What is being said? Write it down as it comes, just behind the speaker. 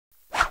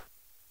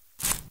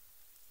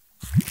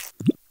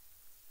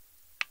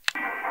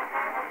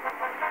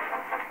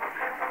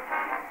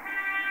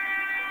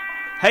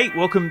Hey,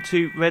 welcome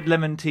to Red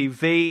Lemon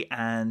TV,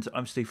 and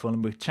I'm Steve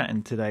Folland. We're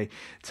chatting today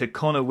to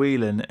Conor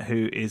Whelan,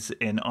 who is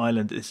in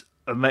Ireland.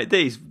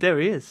 There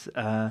he is.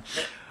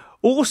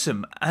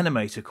 Awesome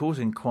animator,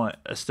 causing quite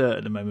a stir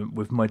at the moment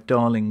with My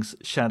Darling's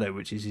Shadow,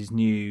 which is his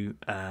new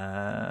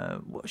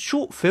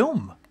short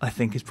film, I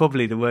think is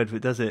probably the word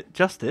that does it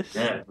justice.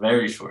 Yeah,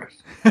 very short.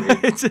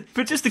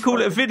 But just to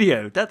call it a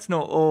video, that's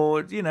not,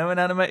 or, you know, an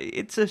anime.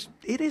 It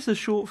is a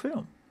short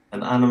film.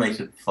 An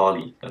animated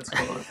folly, let's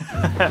call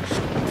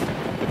it.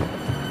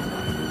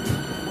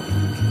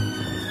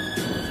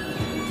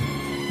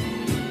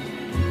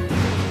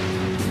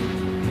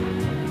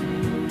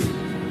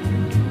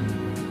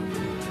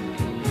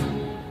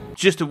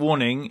 Just a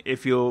warning,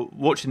 if you're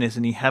watching this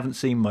and you haven't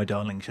seen My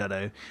Darling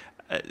Shadow,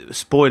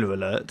 spoiler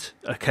alert,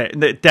 okay,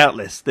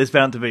 doubtless, there's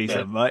bound to be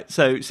some, right?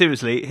 So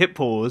seriously, hit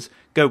pause,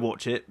 go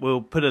watch it. We'll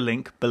put a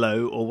link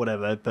below or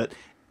whatever, but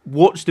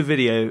watch the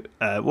video,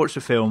 watch the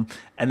film,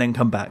 and then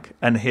come back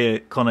and hear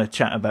Conor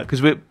chat about,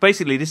 because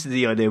this is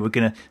the idea, we're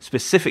going to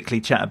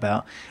specifically chat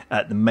about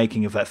the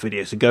making of that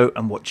video, so go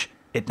and watch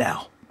it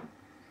now.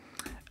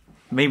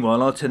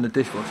 Meanwhile, I'll turn the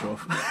dishwasher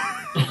off.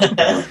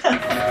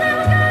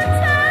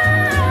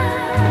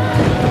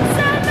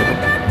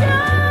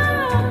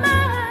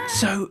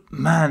 So,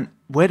 man,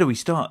 where do we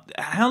start?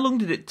 How long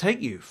did it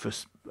take you for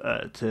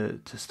to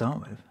start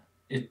with?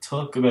 It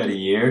took about a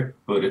year,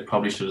 but it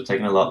probably should have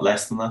taken a lot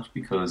less than that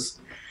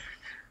because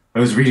I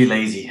was really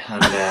lazy,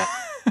 and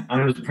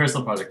and it was a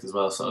personal project as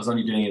well. So I was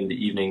only doing it in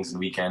the evenings and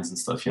weekends and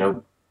stuff, you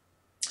know.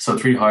 So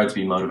it's really hard to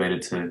be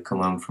motivated to come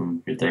home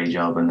from your day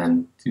job and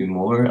then do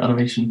more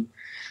animation.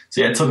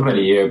 So yeah, it took about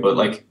a year, but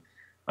like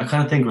I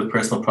kind of think with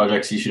personal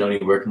projects, you should only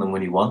work on them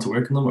when you want to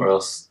work on them, or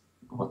else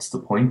what's the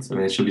point? I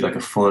mean, it should be like a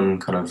fun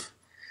kind of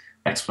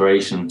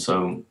exploration.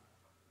 So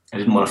I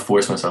didn't want to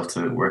force myself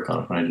to work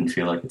on it when I didn't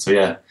feel like it. So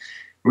yeah,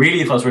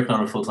 really, if I was working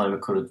on it full time,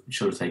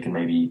 should have taken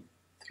maybe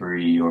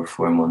 3 or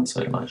 4 months,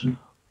 I'd imagine.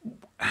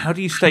 How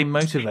do you stay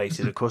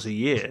motivated across a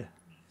year?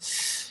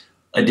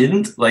 I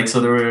didn't. Like,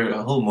 so there were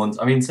a whole month.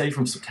 I mean, say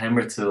from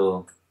September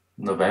till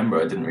November,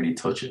 I didn't really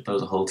touch it. That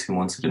was a whole 2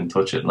 months I didn't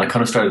touch it. And I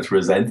kind of started to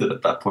resent it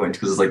at that point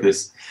because it's like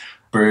this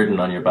burden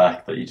on your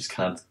back that you just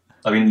can't.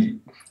 I mean,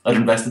 I'd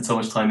invested so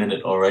much time in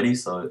it already,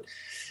 so it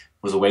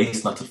was a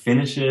waste not to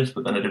finish it,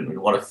 but then I didn't really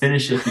want to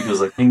finish it because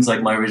like things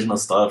like my original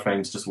style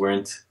frames just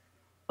weren't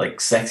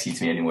like sexy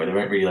to me anymore. They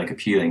weren't really like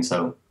appealing.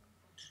 So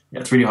yeah,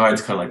 it's really hard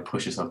to kind of like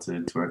push yourself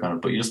to work on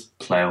it, but you just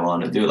plow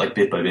on and do it like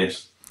bit by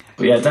bit.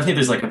 But yeah, definitely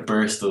there's like a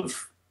burst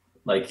of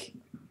like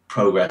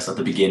progress at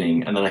the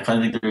beginning, and then I kind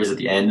of think there is at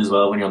the end as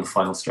well when you're on the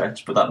final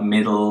stretch, but that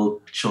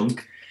middle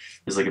chunk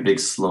is like a big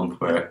slump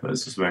where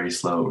it's just very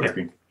slow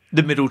working.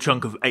 The middle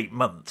chunk of 8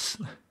 months.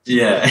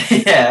 Yeah,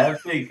 yeah,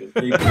 big.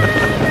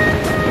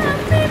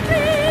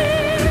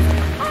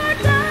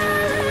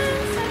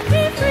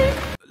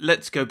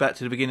 Let's go back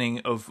to the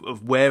beginning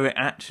of where it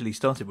actually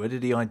started. Where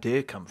did the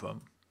idea come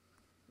from?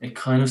 It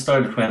kind of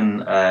started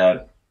when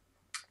I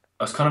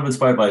was kind of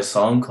inspired by a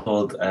song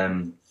called,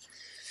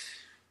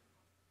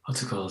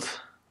 what's it called?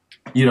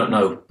 You Don't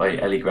Know by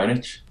Ellie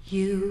Greenwich.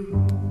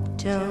 You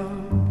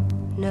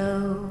don't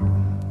know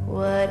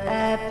what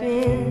I've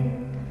been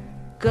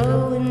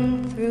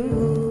going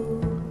through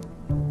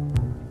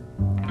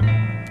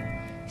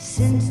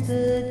since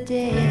the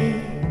day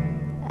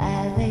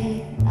I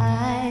laid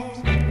eyes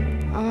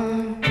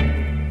on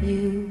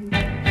you.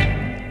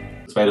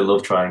 It's about a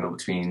love triangle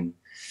between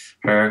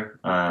her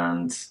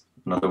and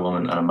another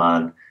woman and a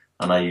man,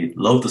 and I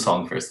love the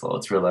song. First of all,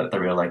 it's real like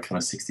kind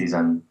of 60s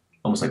and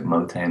almost like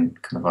Motown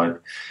kind of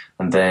vibe,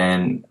 and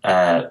then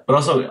but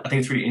also I think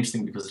it's really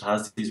interesting because it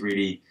has these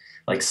really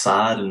like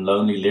sad and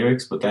lonely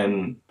lyrics, but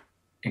then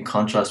in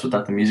contrast with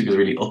that, the music is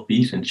really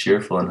upbeat and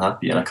cheerful and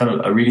happy. And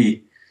I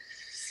really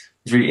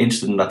was really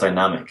interested in that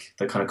dynamic,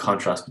 that kind of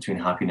contrast between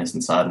happiness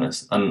and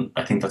sadness. And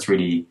I think that's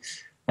really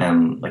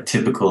like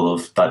typical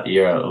of that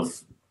era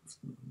of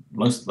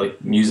most like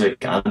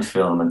music and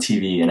film and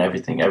TV and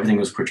everything. Everything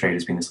was portrayed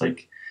as being this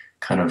like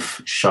kind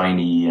of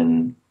shiny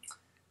and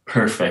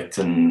perfect,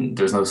 and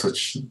there's no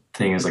such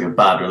thing as like a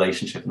bad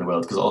relationship in the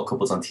world because all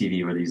couples on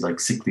TV were these like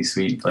sickly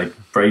sweet like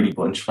Brady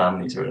Bunch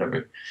families or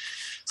whatever.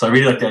 So I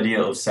really like the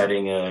idea of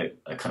setting a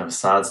kind of a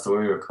sad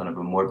story or kind of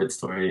a morbid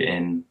story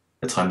in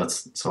a time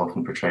that's so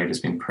often portrayed as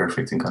being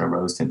perfect and kind of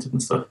rose tinted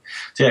and stuff.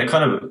 So yeah, it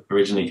kind of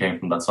originally came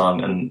from that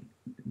song, and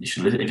you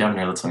should, if you haven't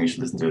heard that song, you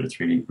should listen to it. It's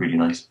really, really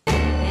nice.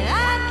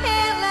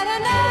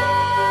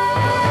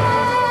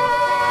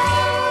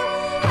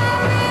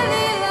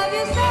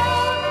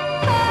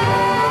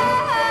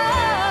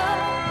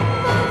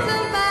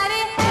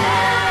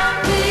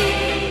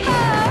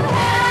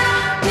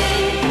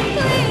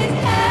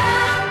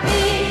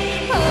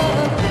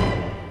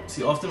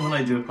 Often when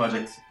I do a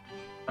project,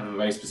 I have a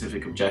very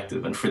specific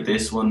objective, and for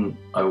this one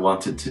I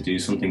wanted to do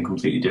something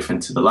completely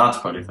different to the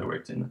last project I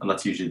worked in, and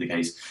that's usually the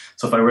case.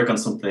 So if I work on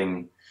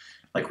something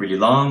like really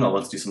long, I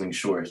want to do something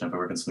short, and if I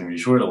work on something really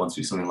short, I want to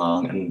do something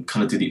long, and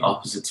kind of do the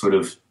opposite sort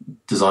of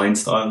design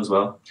style as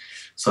well.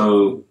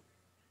 So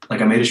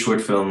like I made a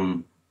short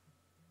film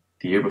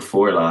the year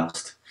before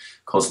last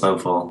called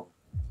Snowfall,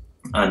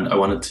 and I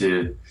wanted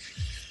to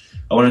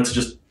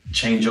just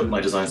change up my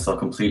design style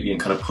completely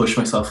and kind of push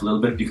myself a little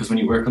bit, because when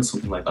you work on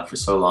something like that for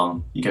so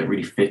long, you get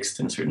really fixed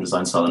in a certain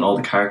design style, and all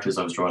the characters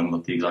I was drawing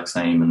looked the exact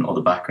same, and all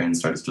the backgrounds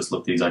started to just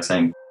look the exact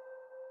same.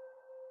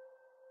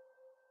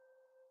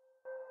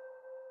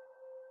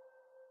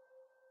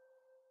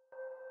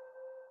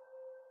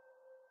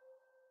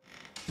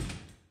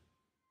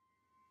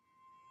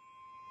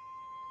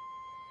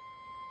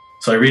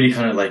 So I really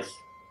kind of like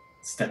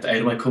stepped out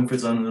of my comfort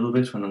zone a little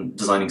bit when I'm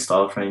designing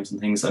style frames and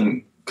things,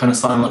 and kind of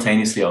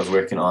simultaneously I was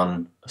working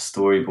on a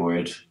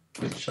storyboard,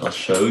 which I'll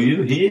show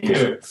you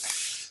here.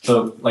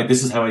 So like,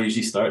 this is how I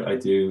usually start. I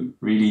do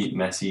really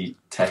messy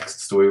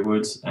text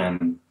storyboards,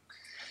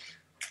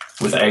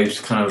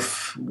 without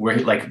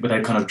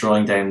kind of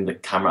drawing down the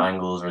camera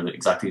angles or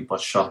exactly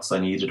what shots I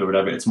needed or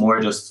whatever. It's more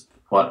just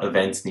what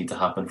events need to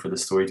happen for the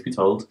story to be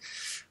told,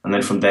 and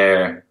then from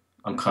there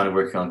I'm kind of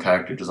working on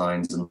character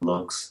designs and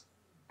looks,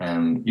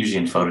 usually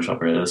in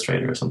Photoshop or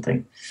Illustrator or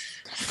something.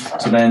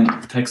 So then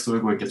the text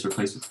storyboard gets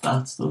replaced with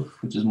that stuff,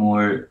 which is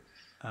more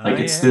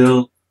it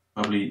still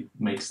probably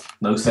makes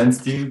no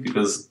sense to you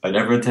because I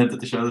never intended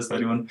to show this to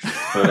anyone.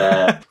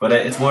 But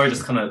it's more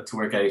just kind of to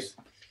work out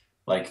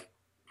like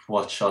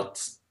what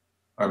shots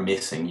are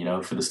missing, you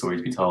know, for the story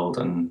to be told,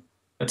 and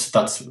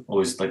that's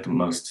always like the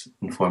most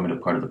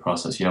informative part of the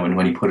process, you know,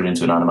 when you put it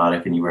into an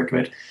animatic and you work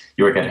out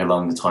how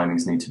long the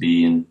timings need to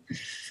be, and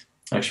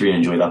I actually really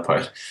enjoy that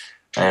part.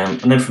 And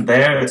then from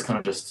there, it's kind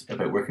of just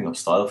about working up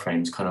style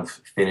frames, kind of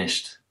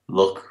finished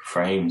look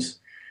frames.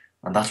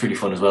 And that's really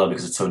fun as well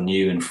because it's so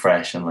new and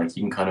fresh, and like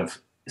you can kind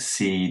of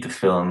see the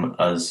film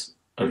as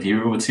a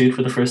viewer would see it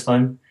for the first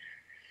time.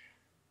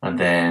 And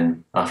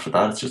then after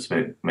that, it's just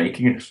about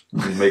making it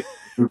and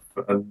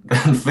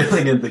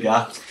filling in the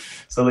gaps.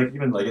 So like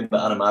even like in the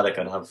animatic,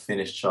 I'd have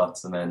finished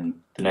shots, and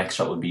then the next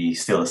shot would be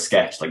still a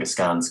sketch, like a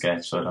scanned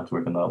sketch. So I'd have to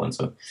work on that one.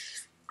 So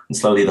and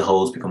slowly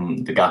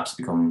the gaps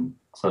become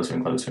closer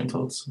and closer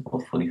until it's all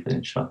fully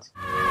finished shots.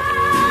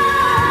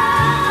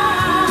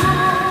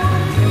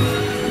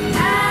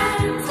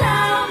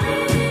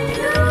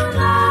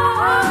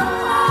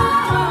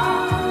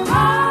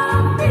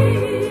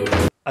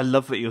 I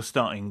love that you're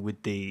starting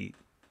with the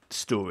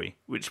story,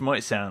 which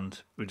might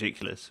sound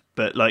ridiculous,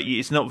 but like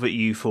it's not that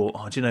you thought,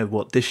 oh, do you know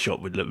what, this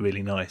shot would look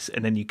really nice,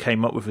 and then you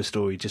came up with a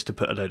story just to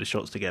put a load of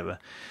shots together.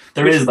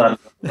 There is that.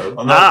 Go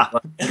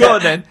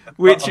on then.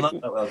 Which I'm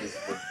not that well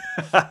disciplined.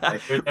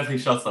 Like, there are definitely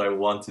shots that I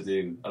want to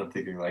do, and I'm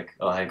thinking like,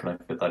 oh, how can I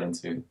fit that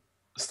into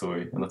a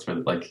story? And that's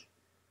really like,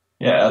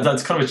 yeah,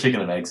 that's kind of a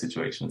chicken and egg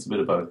situation. It's a bit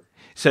of both.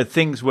 So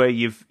things where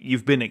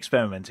you've been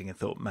experimenting and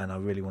thought, man, I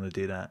really want to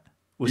do that.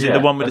 Was it the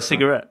one with the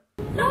cigarette?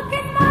 Look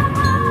in my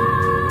eyes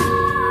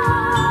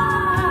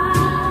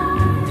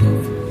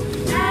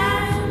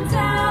and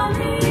tell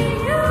me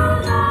you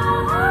know.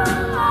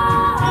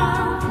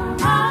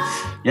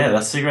 Yeah,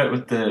 that cigarette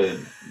with the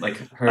like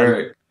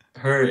her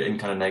in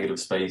kind of negative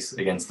space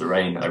against the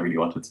rain, I really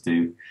wanted to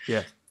do.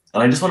 Yeah.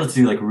 And I just wanted to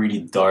do like really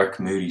dark,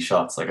 moody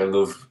shots. Like I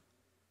love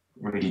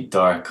really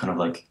dark, kind of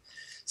like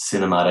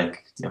cinematic,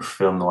 you know,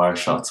 film noir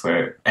shots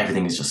where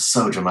everything is just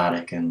so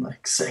dramatic and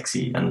like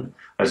sexy, and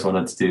I just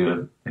wanted to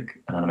do an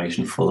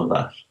animation full of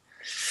that.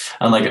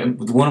 And like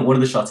one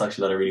of the shots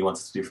actually that I really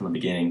wanted to do from the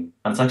beginning,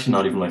 and it's actually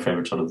not even my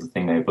favorite shot of the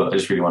thing now, but I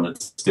just really wanted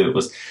to do it,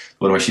 was the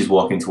one where she's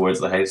walking towards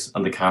the house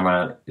and the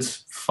camera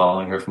is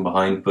following her from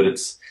behind, but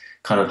it's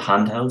kind of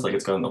handheld, like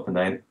it's going up and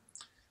down.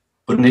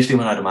 But initially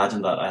when I'd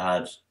imagined that,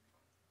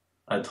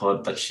 I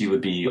thought that she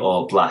would be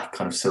all black,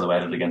 kind of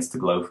silhouetted against the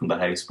glow from the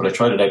house, but I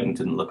tried it out and it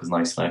didn't look as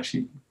nice, and I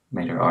actually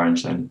made her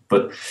orange then.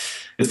 But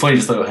it's funny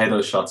just how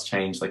those shots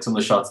changed. Like some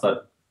of the shots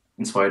that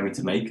inspired me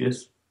to make it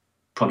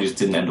probably just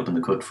didn't end up in the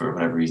cut for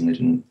whatever reason. They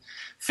didn't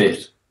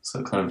fit.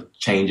 So it kind of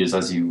changes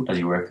as you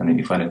work on it, and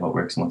you find out what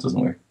works and what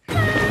doesn't work.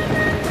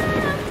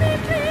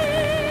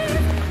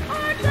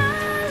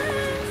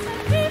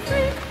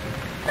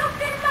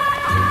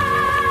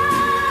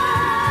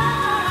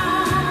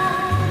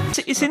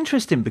 It's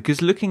interesting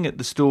because looking at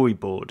the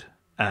storyboard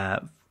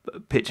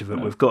picture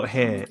that we've got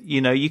here, you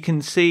know, you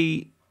can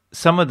see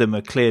some of them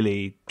are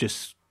clearly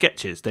just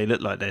sketches. They look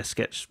like they're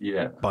sketched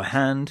by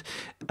hand.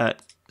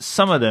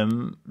 Some of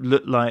them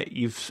look like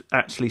you've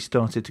actually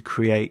started to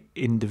create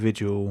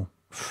individual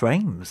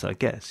frames, I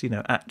guess, you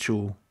know,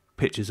 actual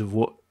pictures of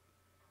what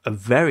are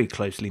very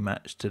closely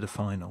matched to the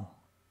final.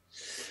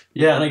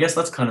 Yeah, and I guess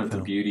that's kind of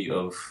the beauty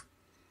of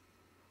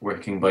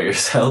working by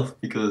yourself,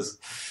 because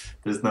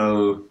there's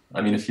no,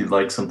 I mean, if you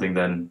like something,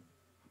 then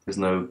there's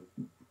no,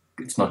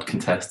 it's not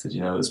contested,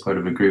 you know, it's part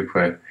of a group.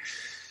 Where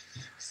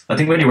I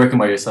think when you're working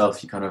by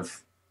yourself, you kind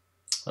of,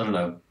 I don't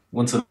know,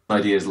 once an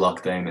idea is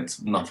locked down,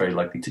 it's not very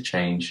likely to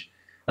change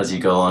as you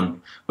go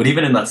on. But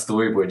even in that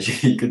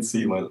storyboard, you can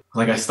see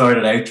like I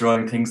started out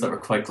drawing things that were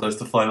quite close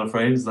to final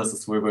frames. As the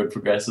storyboard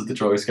progresses, the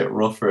drawings get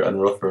rougher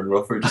and rougher and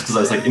rougher, just because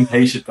I was like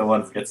impatient and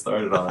wanted to get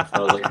started on it. And I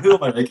was like, who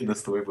am I making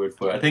this storyboard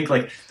for? I think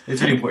like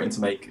it's really important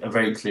to make a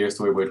very clear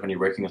storyboard when you're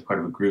working as part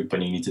of a group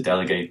and you need to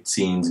delegate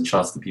scenes and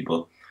shots to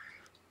people.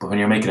 But when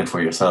you're making it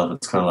for yourself,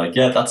 it's kind of like,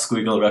 yeah, that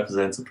squiggle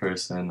represents a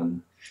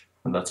person,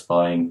 and that's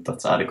fine.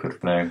 That's adequate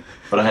for now.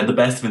 But I had the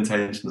best of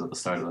intentions at the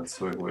start of that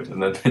storyboard,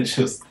 and then it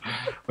just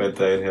went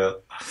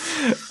downhill.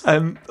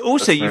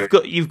 Also,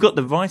 That's you've got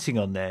the writing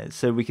on there,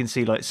 so we can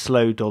see like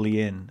slow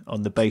dolly in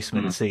on the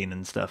basement scene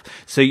and stuff.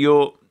 So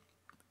you're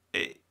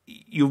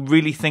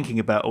really thinking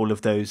about all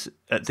of those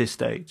at this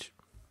stage.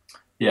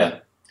 Yeah,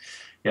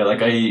 yeah.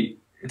 Like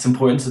it's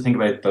important to think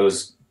about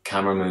those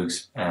camera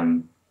moves,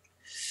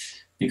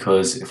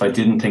 because if I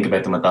didn't think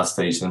about them at that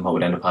stage, then what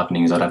would end up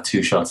happening is I'd have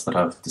two shots that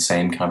have the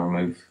same camera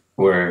move,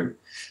 or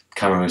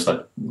camera moves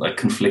that like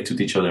conflict with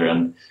each other,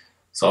 and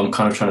so I'm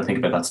kind of trying to think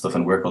about that stuff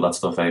and work all that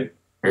stuff out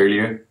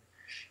earlier,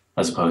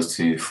 as opposed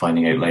to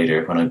finding out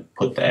later when I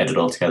put the edit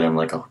all together. I'm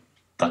like, oh,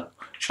 that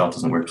shot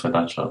doesn't work like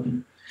that shot,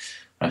 and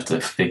I have to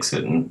fix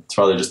it. And it's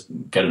rather just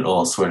get it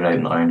all sorted out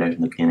and ironed out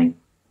in the beginning.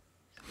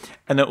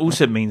 And it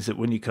also means that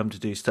when you come to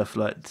do stuff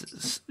like,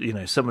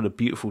 some of the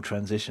beautiful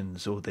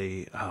transitions, or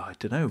I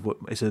don't know,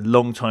 it's a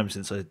long time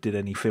since I did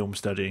any film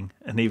studying,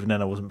 and even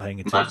then I wasn't paying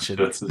attention.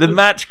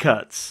 Match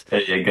cuts.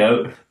 There you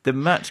go. The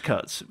match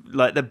cuts,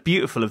 like they're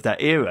beautiful of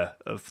that era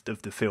of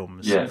the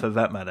films, for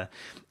that matter.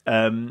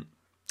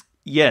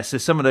 So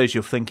some of those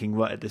you're thinking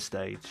right at this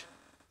stage.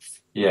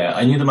 Yeah,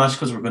 I knew the match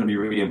cuts were going to be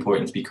really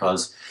important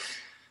because,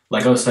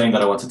 like I was saying,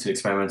 that I wanted to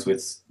experiment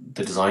with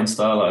the design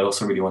style. I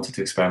also really wanted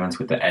to experiment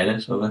with the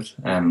edit of it.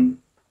 And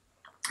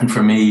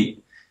for me,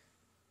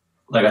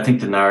 like, I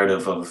think the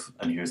narrative of,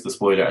 and here's the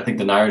spoiler, I think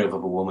the narrative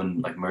of a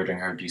woman like murdering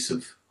her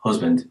abusive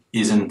husband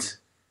isn't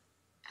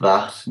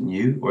that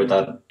new or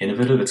that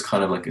innovative. It's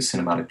kind of like a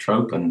cinematic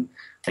trope, and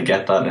I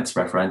get that, and it's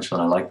referential,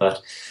 and I like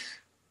that.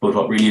 But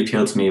what really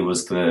appealed to me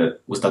was that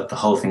the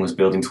whole thing was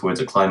building towards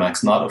a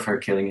climax, not of her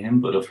killing him,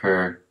 but of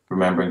her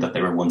remembering that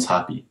they were once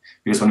happy.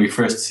 Because when we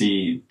first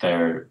see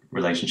their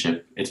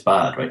relationship, it's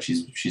bad, right?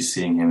 She's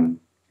seeing him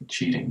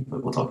cheating,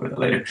 but we'll talk about that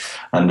later.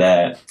 And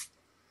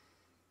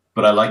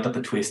but I like that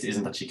the twist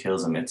isn't that she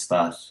kills him; it's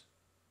that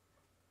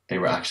they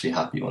were actually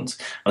happy once.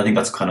 And I think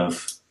that's kind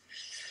of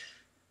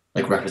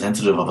like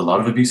representative of a lot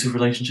of abusive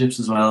relationships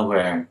as well,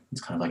 where it's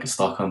kind of like a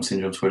Stockholm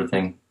syndrome sort of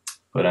thing.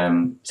 But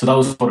so that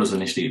was what was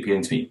initially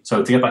appealing to me.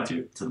 So to get back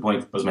to the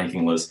point I was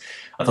making was,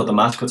 I thought the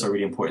match cuts are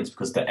really important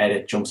because the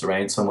edit jumps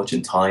around so much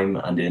in time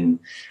and in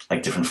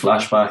like different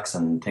flashbacks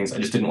and things. I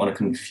just didn't want to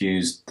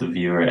confuse the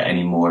viewer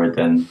any more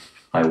than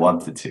I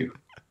wanted to,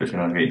 if you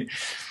know what I mean.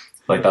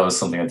 Like that was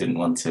something I didn't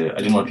want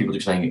people to be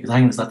saying,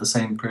 hang on, is that the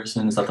same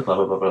person? Is that the blah,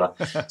 blah, blah,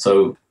 blah.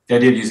 So the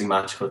idea of using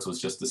match cuts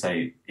was just to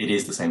say it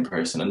is the same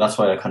person. And that's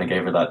why I kind of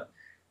gave her that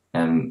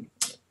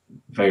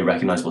very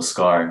recognizable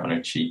scar on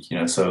her cheek,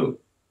 so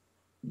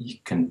you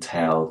can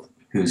tell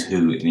who's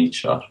who in each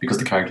shot because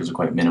the characters are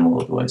quite minimal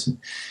otherwise, and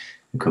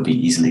it could be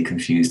easily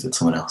confused with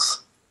someone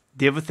else.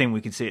 The other thing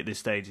we can see at this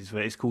stage is that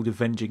it's called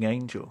Avenging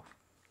Angel.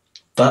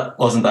 That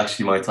wasn't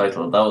actually my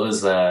title. That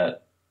was a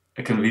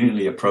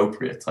conveniently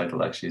appropriate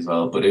title actually as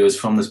well, but it was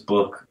from this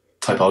book,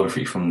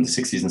 Typography, from the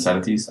 60s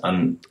and 70s,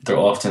 and they're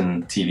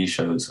often TV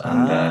shows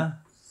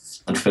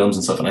and films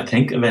and stuff, and I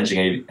think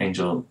Avenging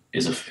Angel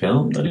is a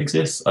film that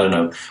exists. I don't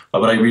know,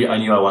 but I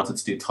knew I wanted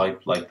to do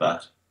type like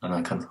that, and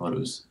I kind of thought it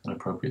was an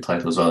appropriate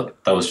title as well.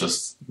 That was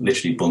just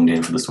literally bunged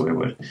in for the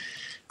storyboard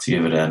to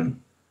give it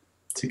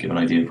to give an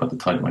idea of what the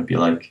title might be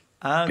like.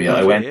 But yeah,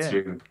 I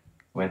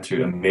went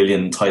through a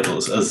million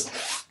titles.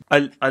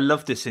 I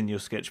love this in your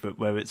sketchbook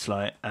where it's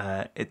like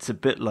it's a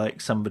bit like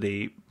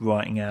somebody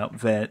writing out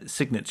their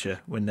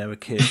signature when they're a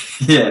kid.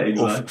 Yeah,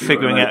 exactly. Or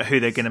figuring out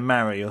who they're going to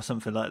marry or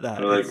something like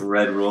that. Or like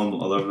red rum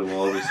all over the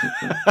wall or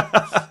something.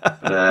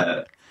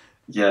 But,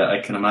 yeah, I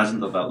can imagine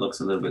that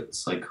looks a little bit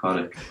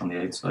psychotic on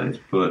the outside,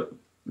 but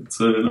it's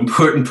an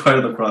important part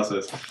of the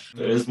process.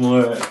 There's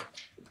more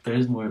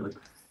like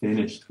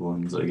finished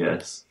ones, I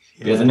guess.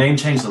 Yeah, the name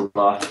changed a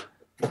lot,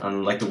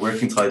 and like the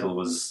working title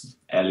was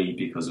Ellie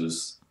because it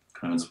was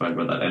kind of inspired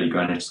by that Ellie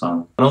Greenwich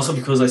song, and also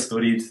because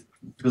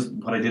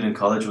what I did in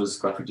college was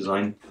graphic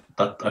design.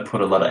 That I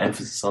put a lot of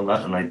emphasis on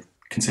that, and I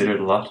consider it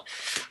a lot.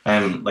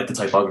 Like the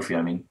typography,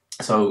 I mean.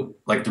 So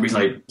like the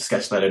reason I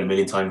sketched that out a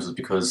million times was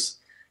because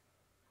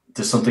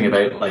there's something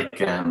about like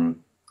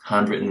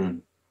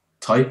handwritten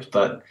type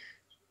that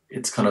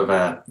it's kind of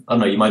I don't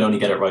know, you might only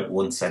get it right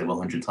once out of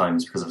 100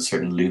 times because of a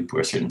certain loop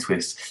or a certain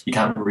twist. You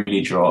can't really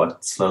draw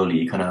it slowly.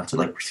 You kind of have to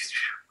like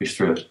push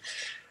through it.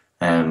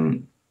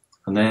 And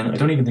then I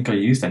don't even think I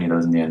used any of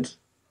those in the end.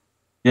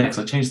 Yeah, because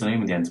I changed the name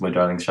in the end to My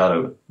Darling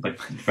Shadow, like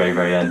very,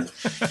 very end.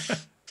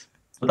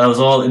 But that was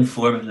all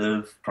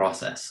informative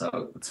process,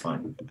 so it's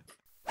fine.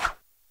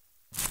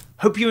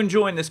 Hope you're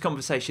enjoying this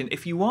conversation.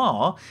 If you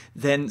are,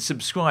 then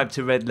subscribe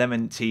to Red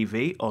Lemon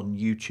TV on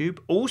YouTube.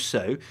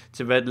 Also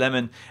to Red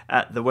Lemon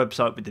at the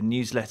website with the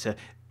newsletter,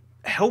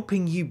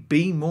 helping you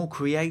be more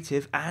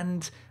creative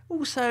and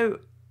also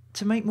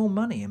to make more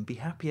money and be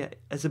happier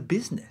as a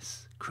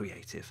business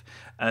creative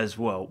as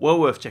well. Well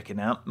worth checking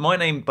out. My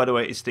name, by the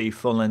way, is Steve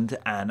Folland,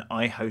 and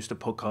I host a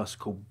podcast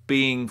called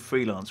Being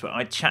Freelance, where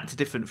I chat to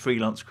different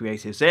freelance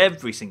creatives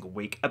every single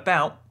week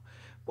about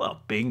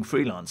Well, being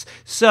freelance.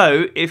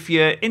 So if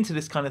you're into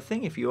this kind of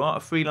thing, if you are a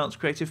freelance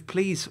creative,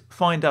 please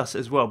find us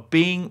as well,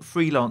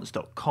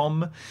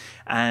 beingfreelance.com,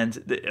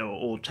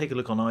 or take a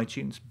look on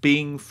iTunes.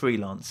 Being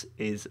Freelance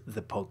is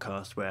the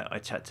podcast where I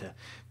chat to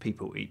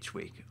people each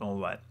week. All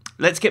right.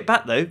 Let's get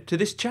back, though, to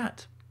this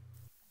chat.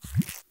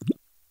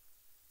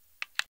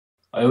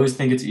 I always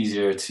think it's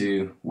easier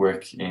to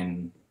work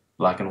in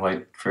black and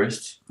white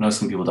first. I know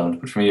some people don't,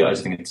 but for me, I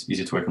just think it's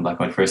easier to work in black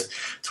and white first,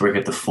 to work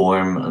at the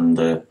form and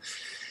the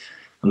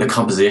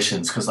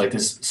compositions, because like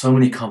there's so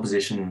many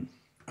composition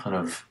kind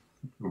of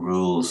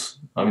rules.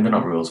 I mean, they're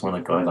not rules, more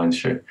like guidelines,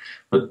 sure,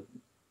 but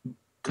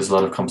there's a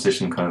lot of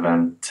composition kind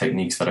of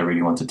techniques that I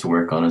really wanted to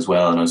work on as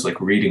well. And I was like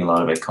reading a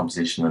lot about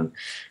composition and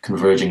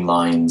converging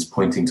lines,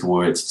 pointing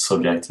towards the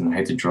subject and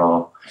how to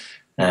draw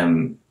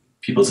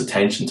people's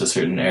attention to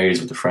certain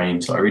areas of the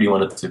frame. So I really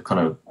wanted to kind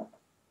of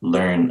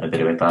learn a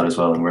bit about that as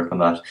well and work on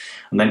that.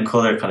 And then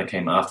color kind of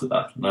came after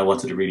that. And I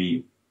wanted a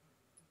really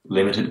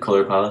limited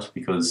color palette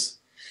because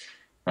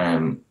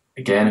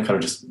again, it kind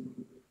of just,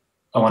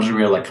 I wanted a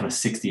real like kind of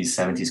 60s,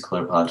 70s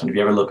color palette. And if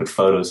you ever look at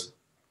photos,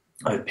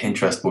 I have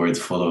Pinterest boards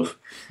full of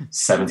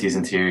 70s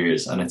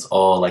interiors, and it's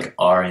all like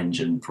orange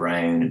and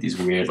brown and these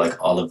weird like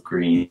olive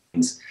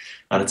greens.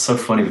 And it's so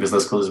funny because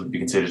those colors would be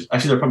considered,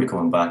 actually they're probably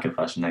coming back in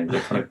fashion now, but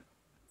they're kind of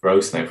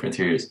gross now for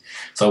interiors.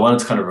 So I wanted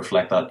to kind of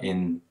reflect that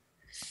in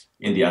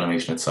the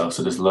animation itself.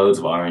 So there's loads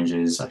of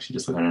oranges, actually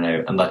just looking at it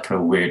now, and that kind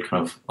of weird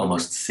kind of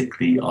almost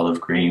sickly olive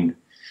green,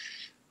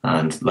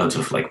 and loads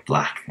of like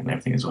black and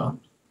everything as well.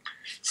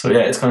 So yeah,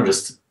 it's kind of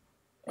just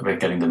about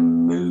getting the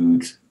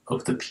mood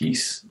of the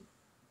piece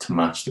to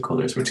match the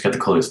colours, or to get the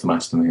colours to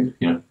match the mood,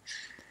 you know.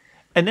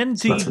 And then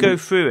do you go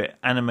through it,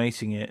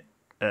 animating it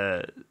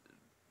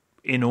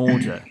in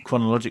order,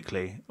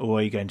 chronologically, or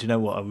are you going, do you know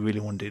what, I really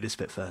want to do this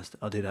bit first,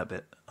 I'll do that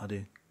bit, I'll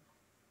do...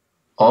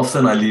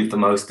 Often I leave the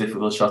most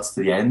difficult shots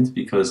to the end,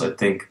 because I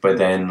think by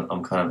then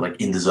I'm kind of like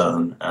in the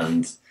zone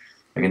and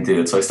I can do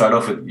it. So I start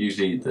off with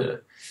usually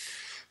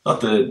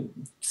not the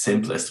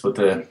simplest, but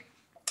the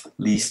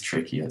least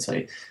tricky, I'd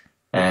say.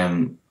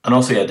 And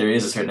also, yeah, there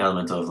is a certain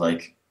element of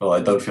like, oh,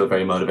 I don't feel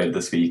very motivated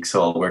this week,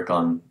 so I'll work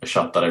on a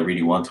shot that I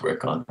really want to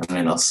work on, and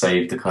then I'll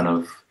save the kind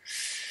of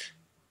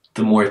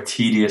the more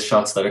tedious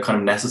shots that are kind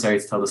of necessary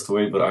to tell the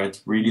story but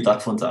aren't really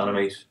that fun to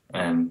animate.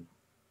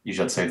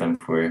 Usually I'd save them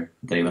for a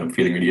day when I'm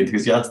feeling really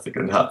enthusiastic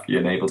and happy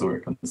and able to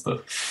work on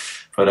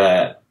stuff.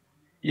 But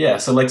yeah,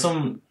 so like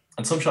some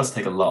shots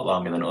take a lot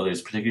longer than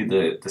others,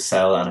 particularly the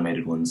cell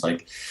animated ones.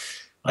 Like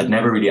I'd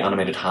never really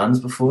animated hands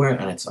before,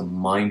 and it's a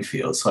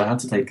minefield. So I had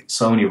to take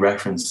so many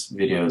reference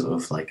videos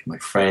of like my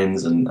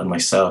friends and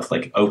myself,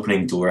 like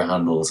opening door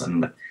handles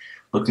and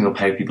looking up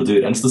how people do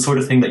it. And it's the sort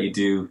of thing that you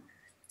do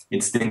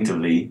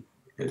instinctively,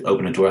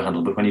 open a door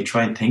handle, but when you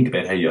try and think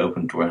about how you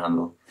open a door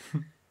handle,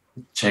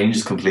 it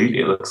changes completely.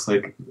 It looks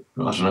like,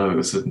 I don't know, it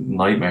was a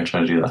nightmare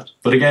trying to do that.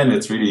 But again,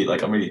 it's really,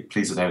 like, I'm really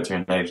pleased with how it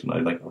turned out, and I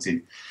like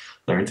obviously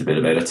learned a bit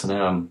about it, so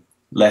now I'm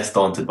less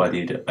daunted by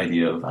the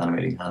idea of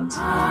animating hands.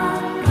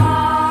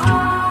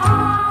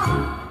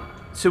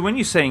 So when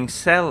you're saying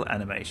cell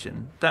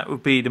animation, that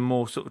would be the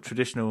more sort of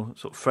traditional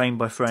sort of frame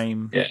by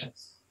frame. Yeah.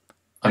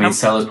 I mean,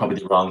 cell is probably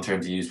the wrong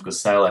term to use,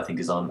 because cell, I think,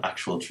 is on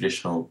actual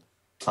traditional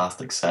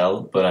plastic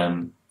cell, but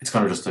it's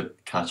kind of just a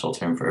catch-all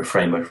term for a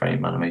frame by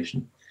frame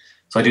animation.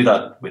 So I do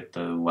that with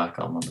the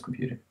Wacom on the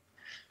computer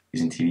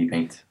using TV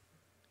Paint.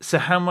 So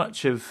how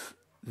much of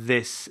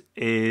this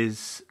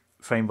is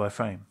frame by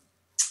frame?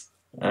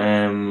 It's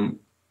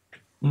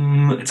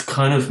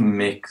kind of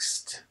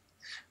mixed.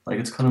 Like,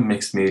 it's kind of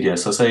mixed media.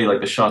 So say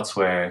like the shot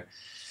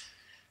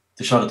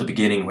at the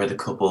beginning where the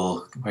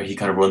couple, where he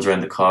kind of runs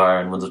around the car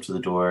and runs up to the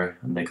door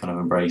and they kind of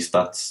embrace,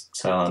 that's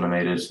cell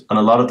animated. And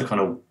a lot of the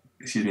kind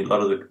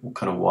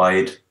of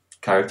wide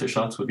character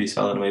shots would be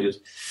cell animated,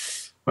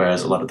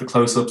 whereas a lot of the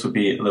close-ups would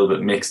be a little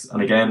bit mixed.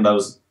 And again, that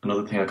was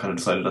another thing I kind of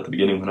decided at the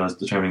beginning when I was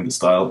determining the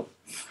style.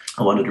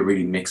 I wanted a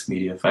really mixed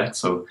media effect,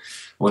 so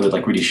I wanted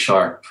like really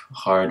sharp,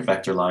 hard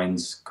vector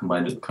lines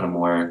combined with kind of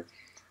more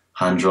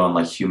hand-drawn,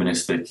 like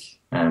humanistic,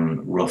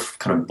 rough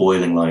kind of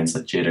boiling lines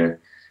that jitter,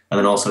 and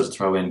then also to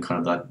throw in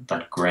kind of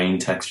that grain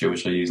texture,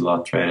 which I use a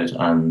lot throughout it,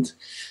 and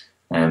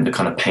the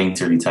kind of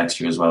painterly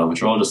texture as well,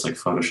 which are all just like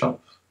Photoshop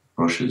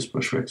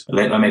brushworks.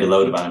 I made a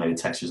load of animated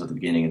textures at the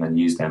beginning and then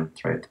used them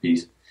throughout the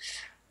piece.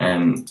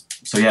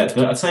 So yeah,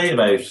 I'd say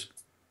about,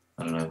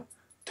 I don't know,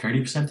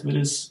 30% of it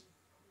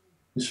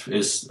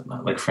is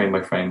like frame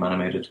by frame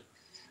animated.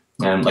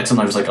 Like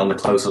sometimes like on the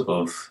close-up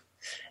of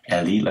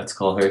Ellie, let's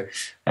call her,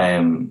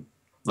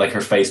 like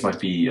her face might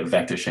be a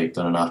vector shape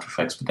done in After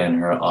Effects, but then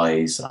her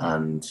eyes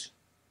and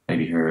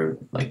maybe her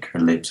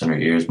lips and her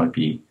ears might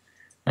be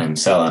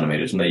cell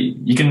animated,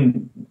 and you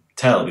can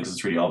tell because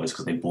it's really obvious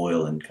because they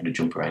boil and kind of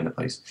jump around the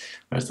place,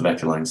 whereas the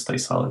vector lines stay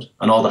solid.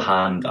 And all the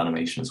hand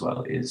animation as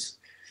well is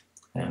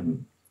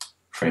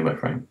frame by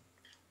frame.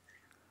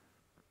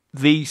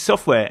 The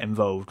software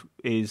involved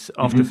is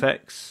After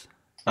Effects.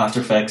 After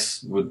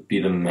Effects would be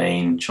the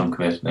main chunk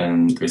of it,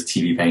 and there's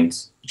TV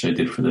Paint,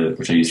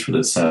 which I used for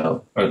the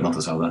cell, or not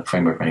the cell, that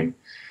frame by frame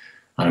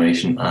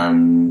animation,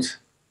 and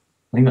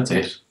I think that's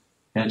it.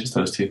 Yeah, just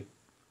those two.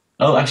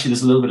 Oh, actually,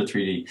 there's a little bit of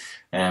 3D.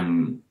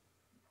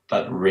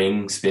 That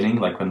ring spinning,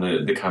 like when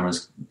the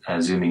camera's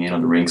zooming in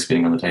on the ring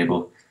spinning on the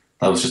table.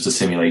 That was just a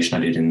simulation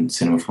I did in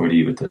Cinema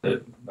 4D with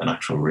an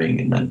actual ring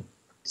and then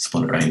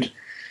spun it around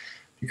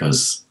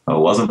because I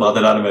wasn't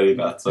bothered animating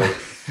that. So,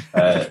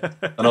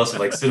 and also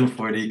like Cinema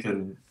 4D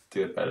can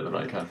do it better than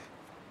I can.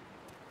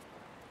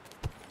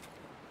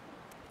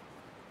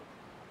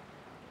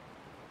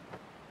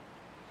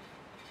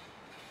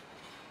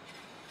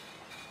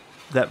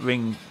 That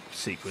ring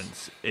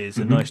sequence is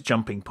a nice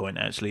jumping point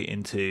actually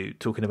into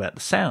talking about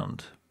the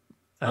sound.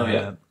 Oh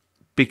yeah.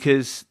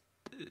 Because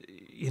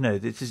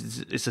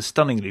it's a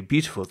stunningly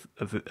beautiful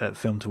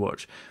film to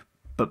watch,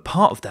 but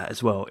part of that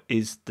as well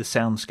is the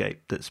soundscape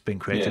that's been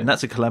created, and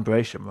that's a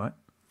collaboration, right?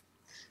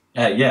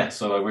 Yeah.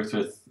 So I worked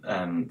with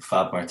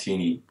Fab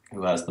Martini,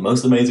 who has the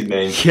most amazing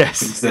name.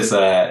 Yes.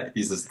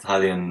 He's this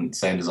Italian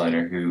sound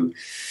designer who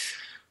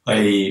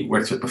I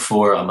worked with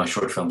before on my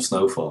short film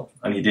Snowfall,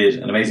 and he did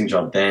an amazing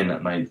job then,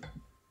 and I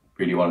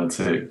really wanted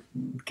to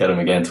get him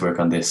again to work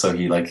on this, so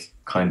he like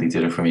kindly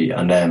did it for me.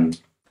 And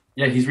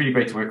yeah, he's really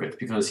great to work with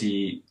because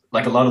he,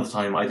 like, a lot of the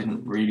time I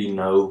didn't really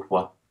know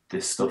what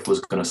this stuff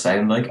was going to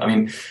sound like. I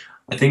mean,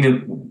 I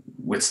think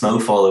with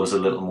Snowfall it was a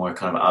little more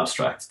kind of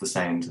abstract, the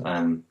sound,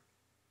 and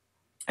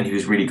he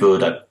was really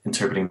good at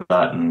interpreting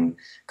that and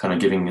kind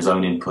of giving his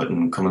own input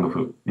and coming up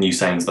with new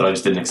sounds that I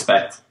just didn't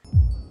expect.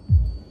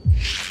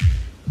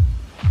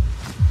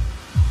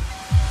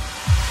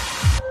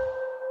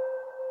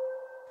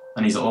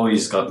 And he's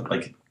always got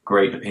like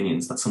great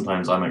opinions that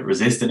sometimes I might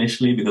resist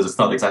initially because it's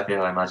not exactly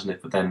how I imagine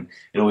it, but then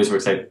it always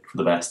works out for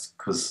the best.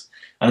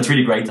 And it's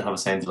really great to have a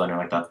sound designer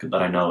like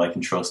that I know I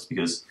can trust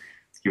because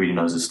he really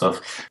knows his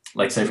stuff.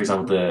 Like, say for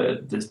example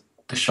the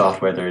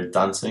shot where they're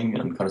dancing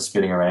and kind of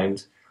spinning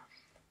around.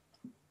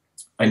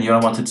 I knew I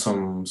wanted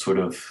some sort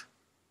of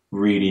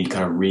really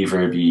kind of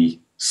reverby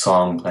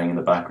song playing in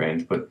the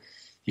background, but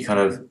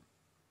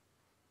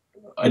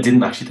I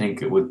didn't actually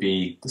think it would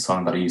be the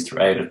song that I used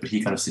throughout it, but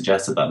he kind of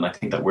suggested that, and I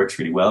think that works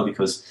really well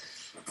because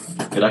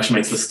it actually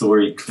makes the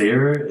story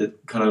clearer.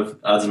 It kind of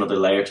adds another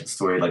layer to the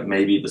story. Like,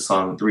 maybe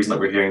the reason that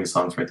we're hearing the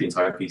song throughout the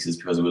entire piece is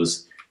because it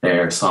was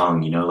their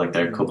song, like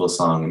their couple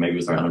song, and maybe it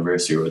was their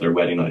anniversary or their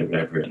wedding night or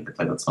whatever, and they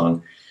played that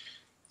song.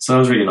 So that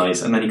was really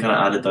nice. And then he kind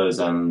of added those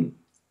kind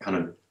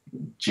of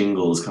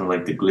jingles, kind of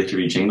like the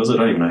glittery jingles. I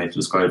don't even know how to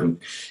describe them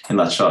in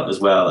that shot as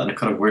well. And it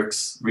kind of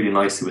works really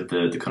nicely with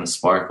the kind of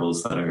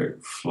sparkles that are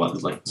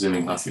like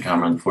zooming past the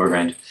camera in the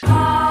foreground.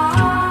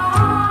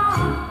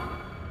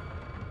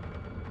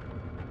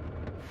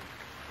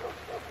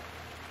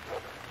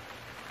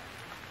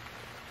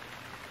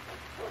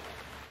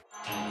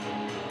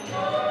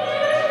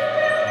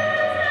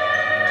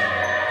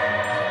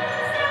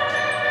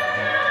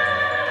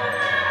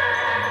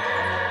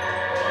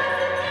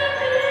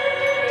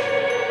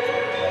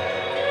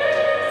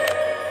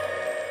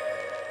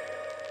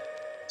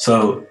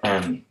 So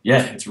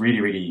yeah, it's really,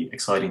 really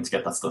exciting to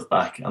get that stuff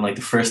back. And like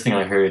the first thing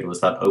I heard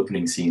was that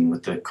opening scene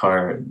with the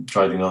car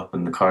driving up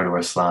and the car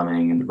door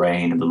slamming and the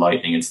rain and the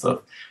lightning and stuff.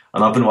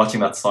 And I've been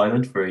watching that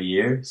silent for a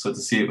year, so to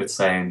see it with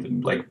sound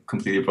and like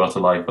completely brought to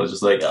life, I was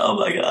just like, oh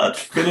my god,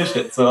 finish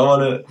it. So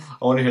I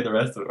wanna hear the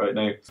rest of it right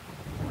now.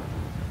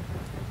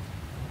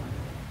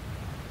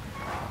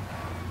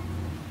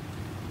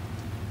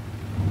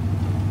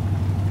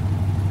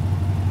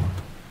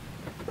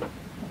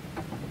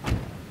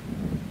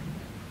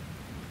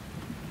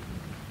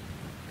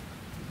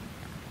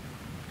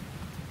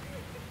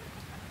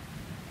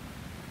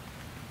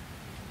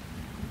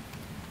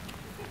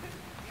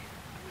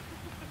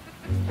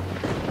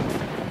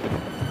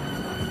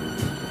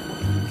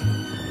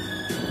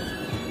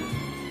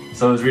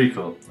 So it was really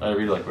cool. I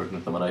really like working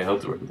with him, and I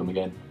hope to work with him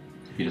again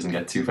if he doesn't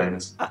get too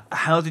famous.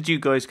 How did you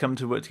guys come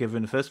to work together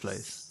in the first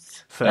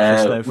place? We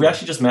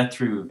actually just met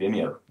through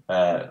Vimeo.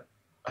 I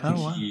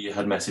think he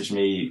had messaged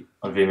me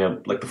on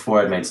Vimeo like before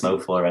I'd made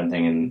Snowfall or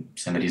anything, and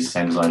saying that he's a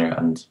sound designer,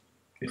 and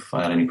if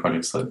I had any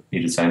projects that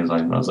needed sound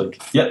design, and I was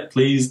like, yeah,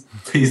 please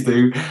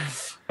do.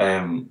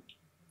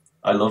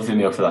 I love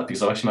Vimeo for that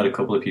because I've actually met a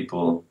couple of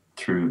people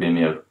through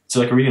Vimeo. It's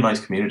like a really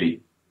nice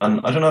community. And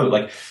I don't know,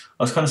 like,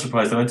 I was kind of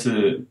surprised. I went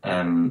to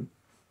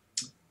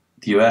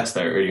the US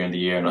there earlier in the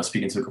year, and I was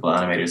speaking to a couple of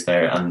animators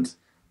there, and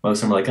most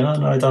of them were like, oh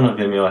no, I don't have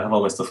Vimeo, I have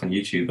all my stuff on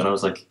YouTube. And I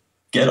was like,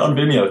 get on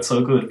Vimeo, it's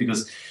so good,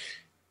 because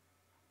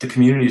the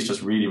community is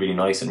just really, really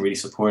nice and really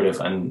supportive,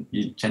 and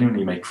you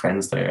genuinely make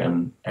friends there,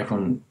 and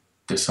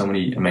there's so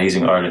many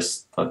amazing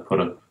artists that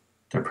put up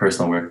their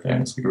personal work there,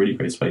 and it's like a really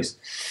great space.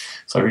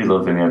 So I really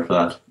love Vimeo for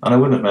that. And I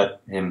wouldn't have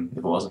met him if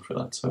it wasn't for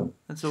that. So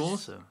that's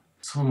awesome.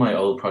 Some of my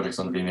old projects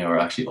on Vimeo are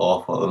actually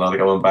awful, and I'm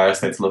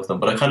embarrassed now to look at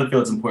them, but I kind of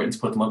feel it's important to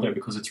put them up there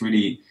because it's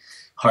really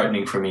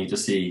heartening for me to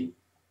see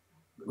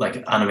like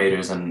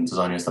animators and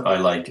designers that I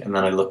like, and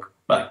then I look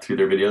back through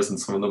their videos and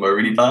some of them are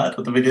really bad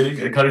at the beginning.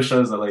 It kind of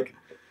shows that like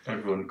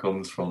everyone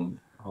comes from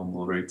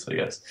humble roots, I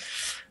guess.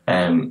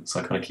 So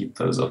I kind of keep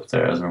those up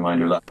there as a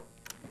reminder of that.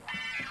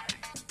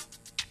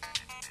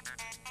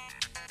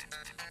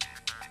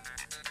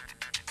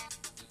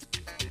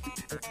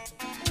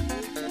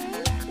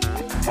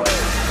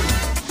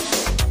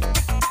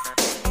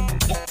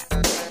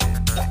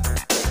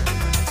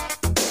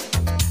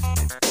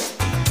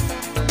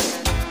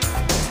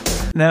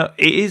 Now,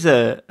 it is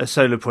a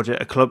solo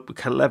project, a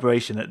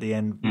collaboration at the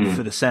end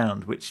for the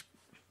sound, which,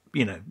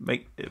 you know,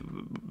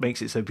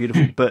 makes it so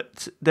beautiful.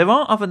 But there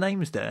are other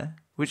names there,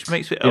 which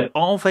makes it...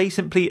 Are they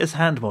simply as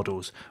hand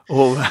models?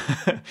 Or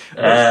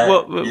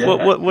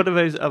what are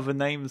those other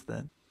names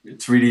then?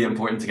 It's really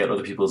important to get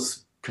other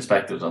people's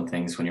perspectives on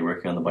things when you're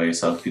working on them by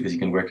yourself, because you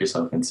can work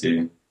yourself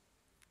into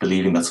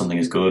believing that something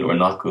is good or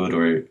not good,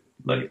 or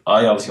like,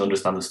 I obviously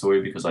understand the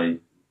story because I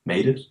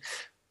made it,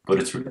 but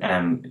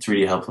it's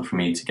really helpful for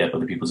me to get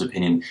other people's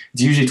opinion.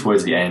 It's usually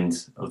towards the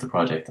end of the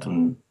project,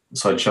 and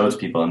so I'd show it to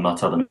people and not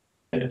tell them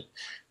it.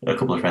 A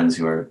couple of friends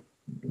who are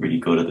really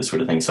good at this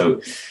sort of thing,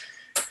 so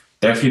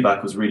their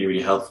feedback was really,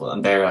 really helpful,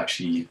 and they're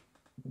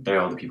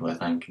all the people I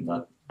thank in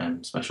that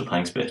special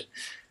thanks bit.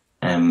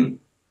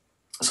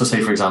 So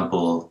say, for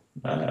example,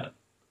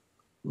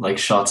 like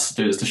shots,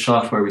 there's the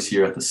shot where we see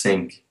her at the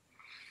sink,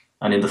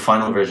 and in the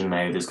final version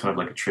now, there's kind of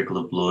like a trickle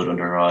of blood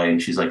under her eye,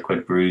 and she's like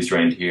quite bruised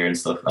around here and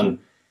stuff. And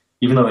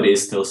even though it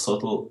is still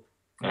subtle,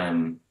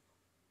 that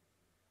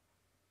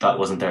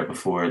wasn't there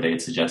before they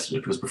had suggested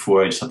it, because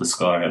before I just had the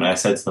scar, and I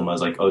said to them, I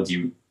was like, what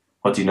do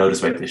you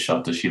notice about this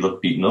shot? Does she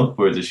look beaten up,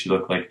 or does she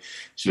look like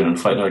she's been in a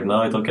fight? And they're like,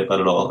 no, I don't get that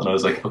at all. And I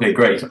was like, okay,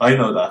 great, I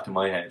know that in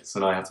my head, so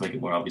now I have to make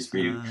it more obvious for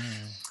you.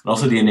 And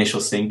also the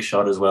initial sink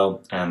shot as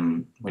well,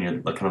 when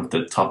you're like kind of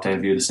the top-down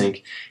view of the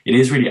sink, it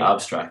is really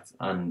abstract,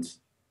 and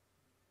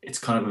it's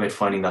kind of about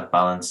finding that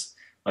balance.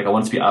 Like, I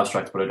want it to be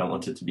abstract, but I don't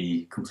want it to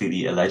be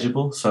completely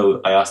illegible.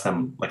 So I asked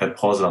them, like, I'd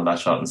pause it on that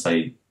shot and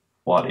say,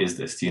 what is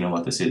this? Do you know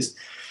what this is?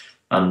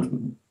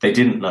 And they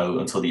didn't know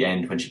until the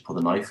end when she pulled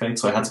the knife out.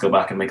 So I had to go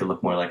back and make it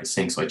look more like a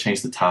sink. So I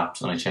changed the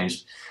taps, and I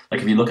changed,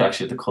 like, if you look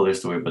actually at the colour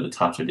story, but the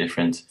taps are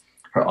different,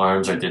 her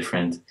arms are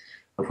different.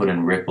 I put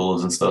in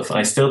ripples and stuff. And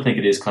I still think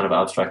it is kind of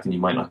abstract, and you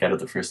might not get it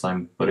the first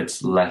time, but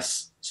it's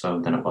less so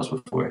than it was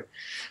before.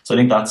 So I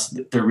think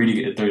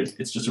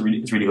it's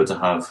really good to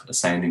have a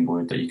sounding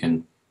board that you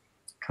can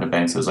kind of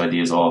bounce those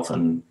ideas off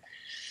and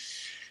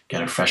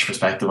get a fresh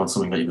perspective on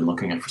something that you've been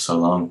looking at for so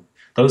long.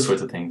 Those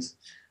sorts of things.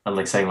 And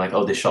like saying like,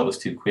 oh, this shot was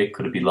too quick.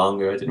 Could it be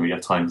longer? I didn't really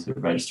have time to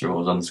register what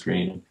was on the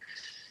screen.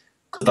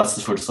 Because that's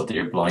the sort of stuff that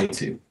you're blind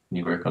to when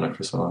you work on it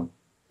for so long.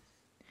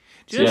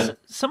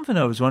 Something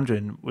I was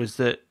wondering was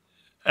that,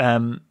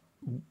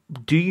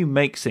 do you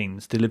make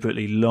scenes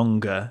deliberately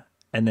longer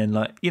and then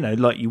like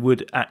you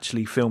would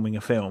actually filming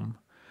a film,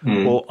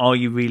 or are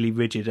you really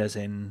rigid as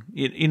in,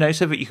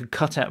 so that you could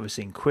cut out of a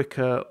scene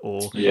quicker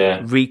or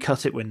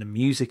recut it when the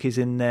music is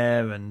in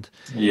there? And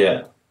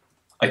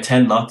I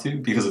tend not to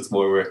because it's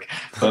more work,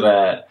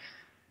 but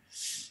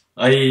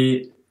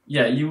you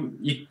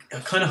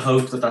kind of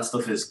hope that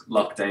stuff is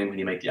locked down when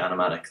you make the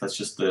animatic. That's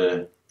just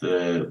the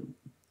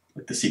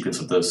sequence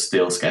of those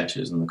still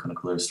sketches and the kind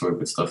of colour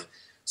storyboard stuff.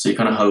 So you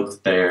kind of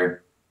hope that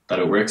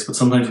it works, but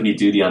sometimes when you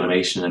do the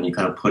animation and you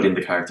kind of put in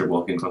the character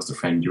walking across the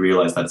frame, you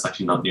realise that it's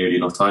actually not nearly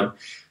enough time.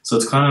 So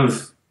it's kind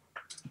of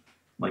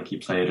like you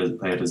play it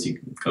as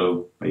you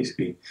go,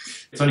 basically.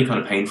 It's only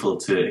kind of painful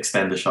to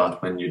extend the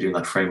shot when you're doing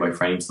that frame by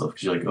frame stuff,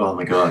 because you're like, oh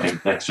my god, I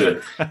need an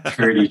extra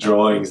 30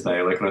 drawings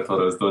now, like when I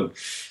thought I was done.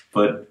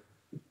 But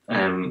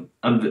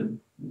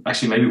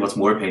actually maybe what's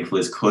more painful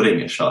is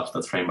cutting a shot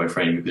that's frame by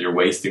frame, because you're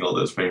wasting all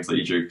those frames that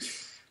you drew.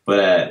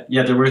 But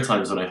there were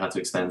times when I had to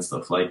extend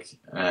stuff, like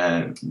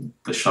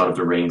the shot of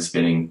the ring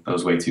spinning. That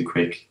was way too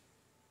quick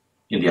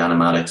in the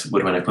animatics.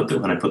 But when I put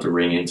the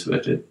ring into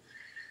it,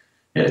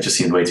 it just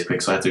seemed way too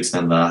quick. So I had to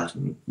extend that.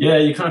 And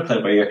you kind of play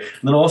it by ear.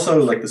 And then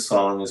also, like, the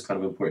song is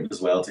kind of important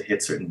as well, to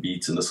hit certain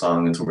beats in the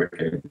song and to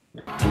work out.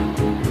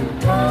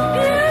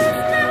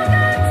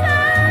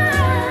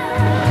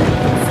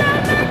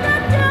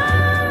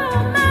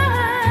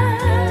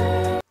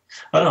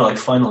 I don't know, like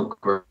final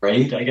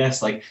grade, I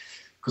guess, like.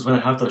 Because when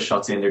I have those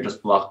shots in, they're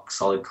just block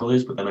solid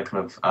colours, but then I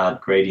kind of add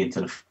gradient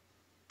and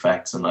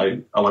effects, and I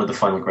wanted the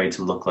final grade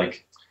to look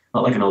like,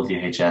 not like an old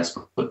VHS,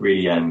 but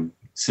really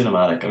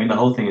cinematic. I mean, the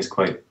whole thing is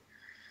quite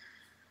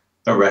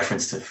a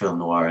reference to film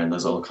noir and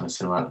those old kind of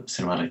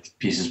cinematic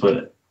pieces,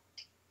 but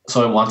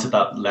so I wanted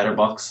that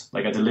letterbox.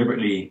 Like, I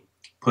deliberately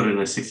put it in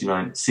a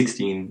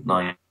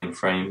 16:9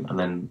 frame and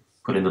then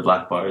put in the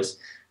black bars,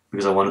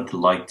 because I wanted the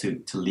light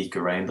to leak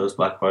around those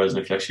black bars,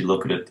 and if you actually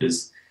look at it,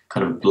 there's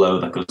kind of glow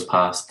that goes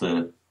past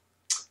the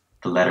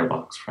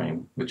letterbox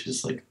frame, which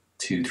is like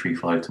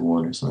 2:3:5 to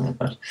 1 or something like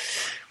that.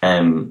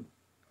 And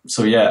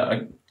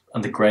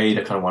the grade,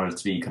 I kind of wanted it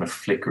to be kind of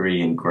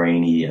flickery and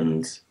grainy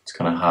and to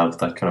kind of have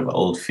that kind of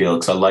old feel,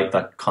 because I like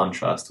that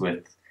contrast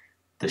with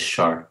the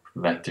sharp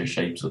vector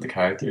shapes of the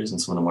characters and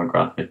some of the more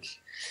graphic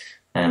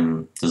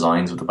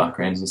designs with the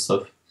backgrounds and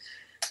stuff.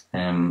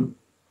 That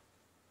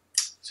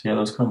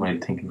was kind of my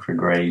thinking for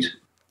grade.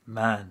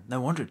 Man,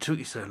 no wonder it took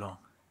you so long.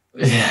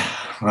 Yeah,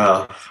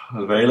 well, I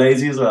was very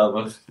lazy as well,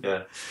 but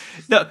yeah.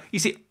 No, you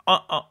see,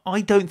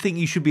 I don't think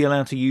you should be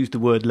allowed to use the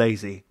word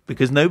lazy,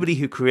 because nobody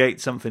who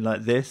creates something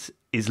like this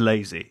is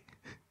lazy.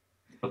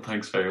 Well,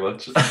 thanks very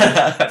much.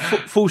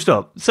 Full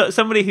stop. So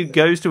somebody who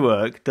goes to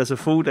work, does a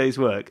full day's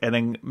work, and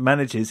then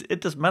manages,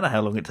 it doesn't matter how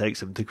long it takes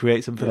them to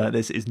create something like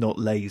this, is not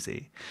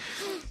lazy.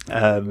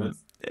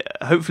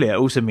 hopefully it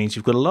also means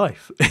you've got a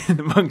life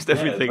amongst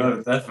everything.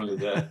 No, definitely,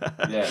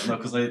 yeah, no,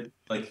 because I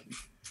like,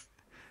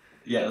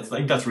 I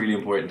think that's really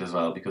important as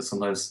well, because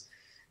sometimes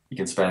you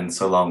can spend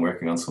so long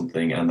working on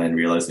something and then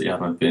realize that you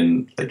haven't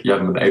been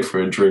out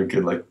for a drink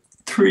in like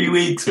 3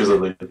 weeks or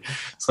something.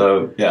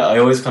 So yeah, I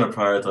always kind of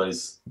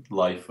prioritize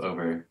life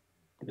over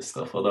this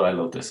stuff, although I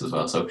love this as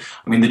well. So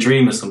I mean, the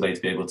dream is someday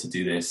to be able to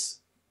do this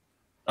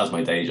as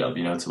my day job,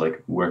 to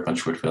like work on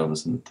short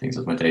films and things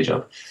as my day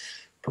job.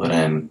 But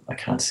I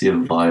can't see a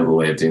viable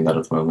way of doing that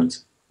at the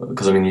moment,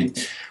 because I mean,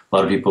 a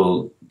lot of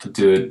people to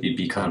do it, you'd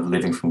be kind of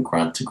living from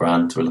grant to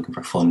grant or looking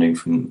for funding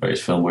from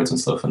various film boards and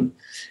stuff, and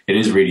it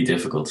is really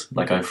difficult.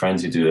 Like, I have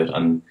friends who do it,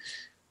 and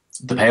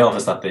the payoff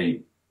is that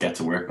they get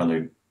to work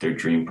on their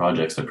dream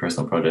projects, their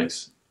personal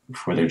projects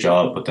for their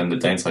job, but then the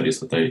downside is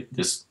that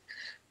there's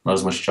not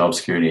as much job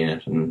security in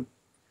it, and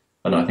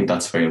I think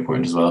that's very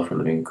important as well for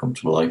living a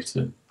comfortable life,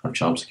 to have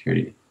job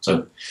security.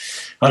 So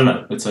I don't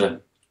know, it's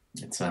a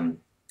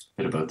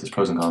bit about there's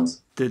pros and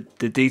cons.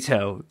 The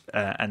detail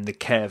and the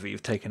care that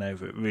you've taken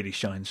over it really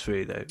shines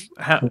through, though.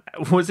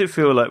 What does it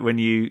feel like when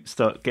you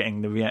start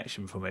getting the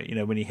reaction from it?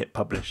 When you hit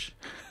publish.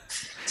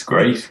 It's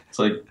great. It's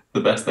like the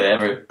best day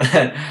ever.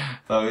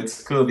 No,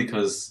 it's cool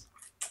because,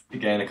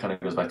 again, it kind of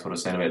goes back to what I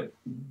was saying about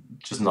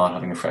just not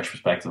having a fresh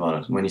perspective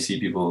on it. When you see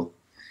people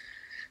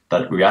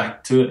that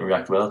react to it and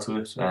react well to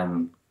it,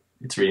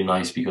 it's really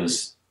nice,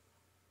 because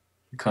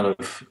it kind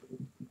of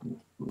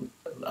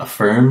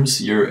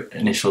affirms your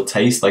initial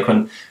taste. Like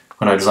when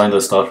I designed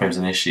those still frames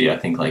initially, I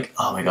think like,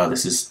 oh my god,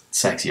 this is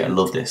sexy, I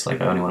love this,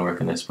 like I only want to work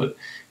on this. But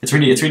it's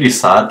really a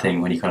sad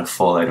thing when you kind of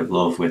fall out of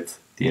love with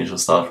the initial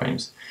still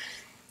frames.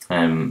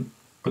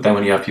 But then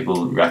when you have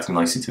people reacting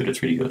nicely to it,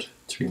 it's really good.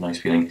 It's a really nice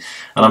feeling,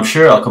 and I'm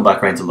sure I'll come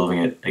back around to loving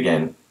it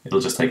again. It'll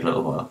just take a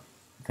little while,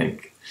 I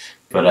think.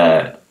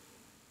 But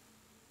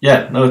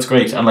yeah, no, it's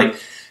great. And like,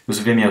 it was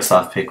a Vimeo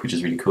staff pick, which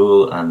is really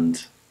cool,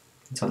 and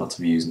it's had lots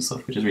of views and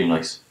stuff, which is really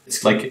nice.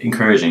 It's like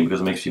encouraging,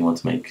 because it makes you want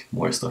to make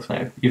more stuff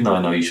now. Even though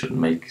I know you shouldn't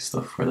make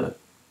stuff for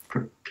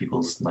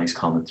people's nice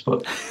comments,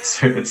 but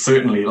it's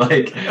certainly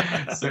like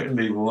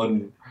certainly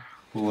one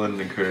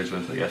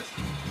encouragement, I guess.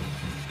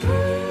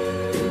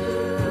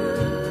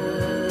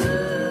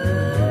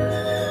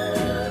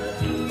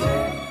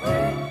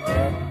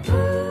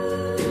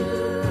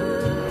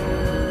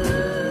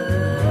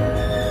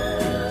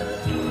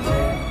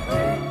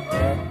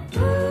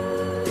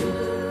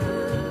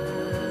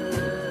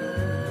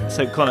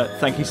 So Conor,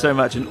 thank you so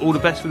much, and all the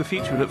best for the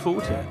future. We look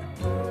forward to it.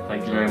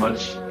 Thank you very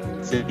much.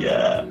 See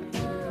ya.